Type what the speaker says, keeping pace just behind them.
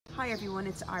Hi everyone,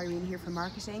 it's Irene here from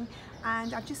marketing,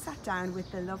 and I've just sat down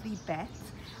with the lovely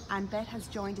Beth, and Beth has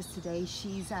joined us today.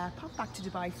 She's popped back to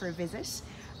Dubai for a visit,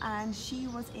 and she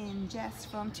was in JESS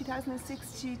from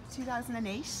 2006 to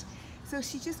 2008. So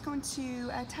she's just going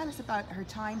to tell us about her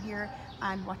time here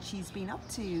and what she's been up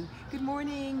to. Good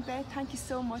morning, Beth. Thank you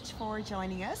so much for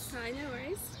joining us. Hi, no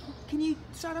worries. Can you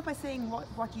start off by saying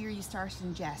what year you started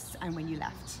in JESS and when you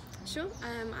left? Sure.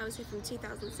 I was here from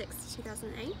 2006 to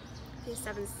 2008, year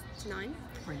 7 to 9.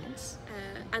 Brilliant.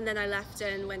 And then I left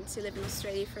and went to live in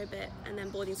Australia for a bit, and then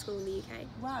boarding school in the UK.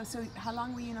 Wow, so how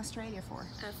long were you in Australia for?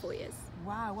 4 years.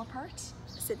 Wow, what part?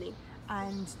 Sydney.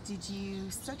 And did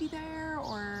you study there,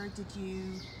 or did you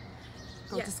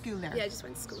go to school there? Yeah, I just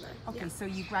went to school there. Okay, so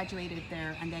you graduated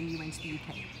there and then you went to the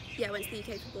UK? Yeah, I went to the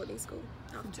UK for boarding school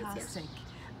afterwards. Fantastic.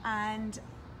 Yeah. And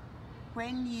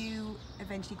when you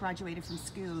eventually graduated from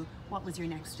school, what was your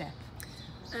next step?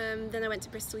 Then I went to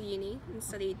Bristol Uni and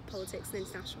studied politics and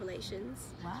international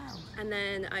relations. Wow. And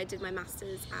then I did my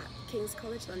Masters at King's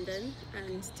College London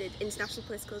and did international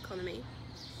political economy.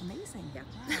 Amazing. Yeah.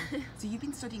 Wow. So you've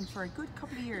been studying for a good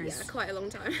couple of years. Yeah, quite a long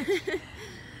time.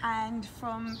 And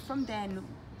from then,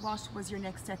 what was your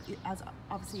next step as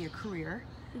obviously a career?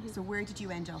 Mm-hmm. So where did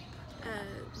you end up?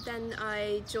 Then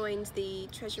I joined the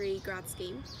Treasury grad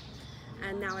scheme,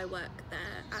 and now I work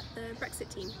there at the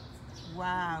Brexit Team.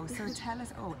 Wow, so tell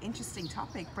us, interesting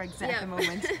topic, Brexit at the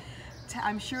moment.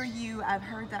 I'm sure you have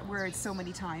heard that word so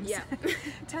many times. Yeah.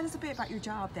 Tell us a bit about your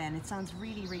job then. It sounds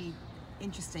really, really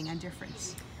interesting and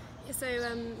different. Yeah,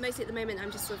 so mostly at the moment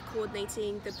I'm just sort of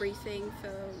coordinating the briefing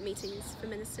for meetings for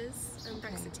ministers and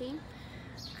Brexit Team.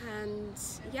 And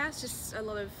yeah, it's just a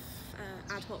lot of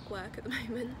ad hoc work at the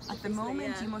moment. At the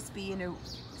moment, you must be in a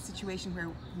situation where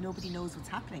nobody knows what's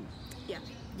happening. Yeah.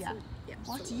 Yeah. So, yeah,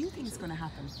 what do you think is going to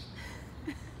happen?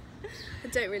 I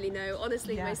don't really know.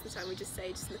 Honestly, most of the time we just say,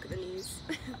 just look at the news.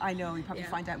 I know, we probably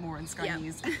find out more on Sky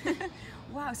News.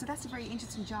 Wow, so that's a very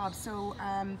interesting job. So,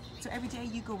 so every day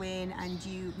you go in and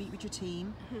you meet with your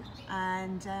team,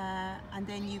 and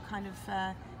then you kind of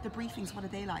the briefings. What are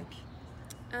they like?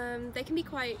 They can be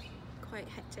quite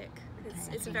hectic.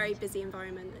 It's a very busy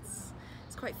environment.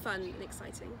 It's quite fun and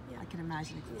exciting. Yeah. I can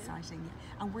imagine it's exciting.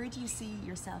 And where do you see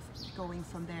yourself going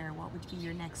from there? What would be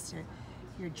your next,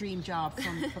 your dream job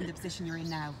from the position you're in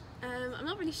now? I'm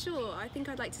not really sure. I think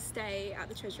I'd like to stay at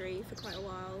the Treasury for quite a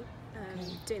while,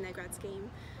 doing their grad scheme.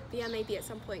 But yeah, maybe at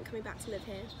some point coming back to live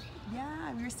here.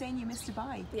 Yeah, you were saying you miss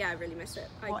Dubai. Yeah, I really miss it.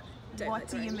 What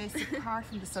do you miss apart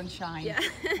from the sunshine? Yeah.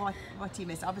 What do you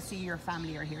miss? Obviously your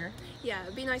family are here. Yeah,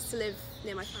 it'd be nice to live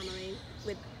near my family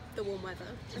with the warm weather.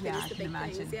 I can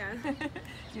imagine. Things, yeah.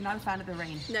 You're not a fan of the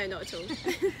rain? No, not at all.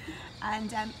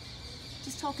 And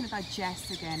just talking about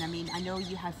JESS again, I mean, I know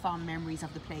you have fond memories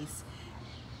of the place.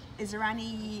 Is there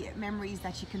any memories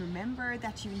that you can remember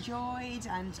that you enjoyed,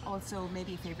 and also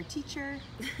maybe a favourite teacher?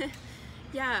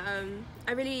 Yeah,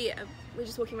 we were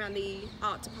just walking around the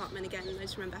art department again, and I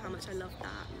just remember how much I loved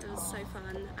that. It was so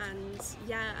fun, and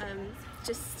yeah,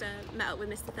 just met up with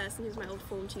Mr. Thurston, who's my old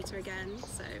form tutor again,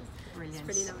 so brilliant.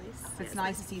 It's really nice. So it's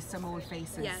nice to see some old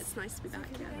faces. Yeah, it's nice to be back.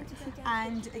 Yeah.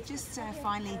 And just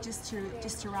finally, just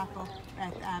to wrap up,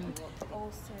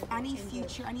 any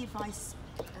advice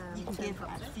you can give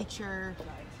future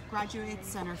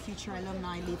graduates and our future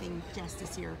alumni leaving JESS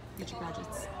this year, future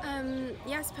graduates?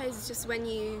 Yeah, I suppose it's just when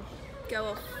you go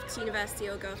off to university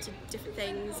or go off to different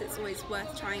things, it's always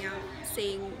worth trying out,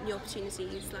 seeing new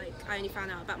opportunities. Like, I only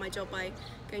found out about my job by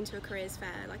going to a careers fair.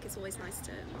 Like, it's always nice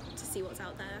to see what's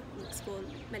out there and explore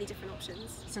many different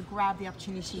options. So grab the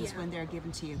opportunities when they're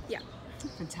given to you. Yeah.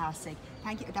 Fantastic.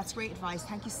 Thank you. That's great advice.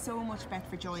 Thank you so much, Beth,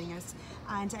 for joining us,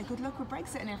 and good luck with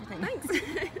Brexit and everything. Thanks.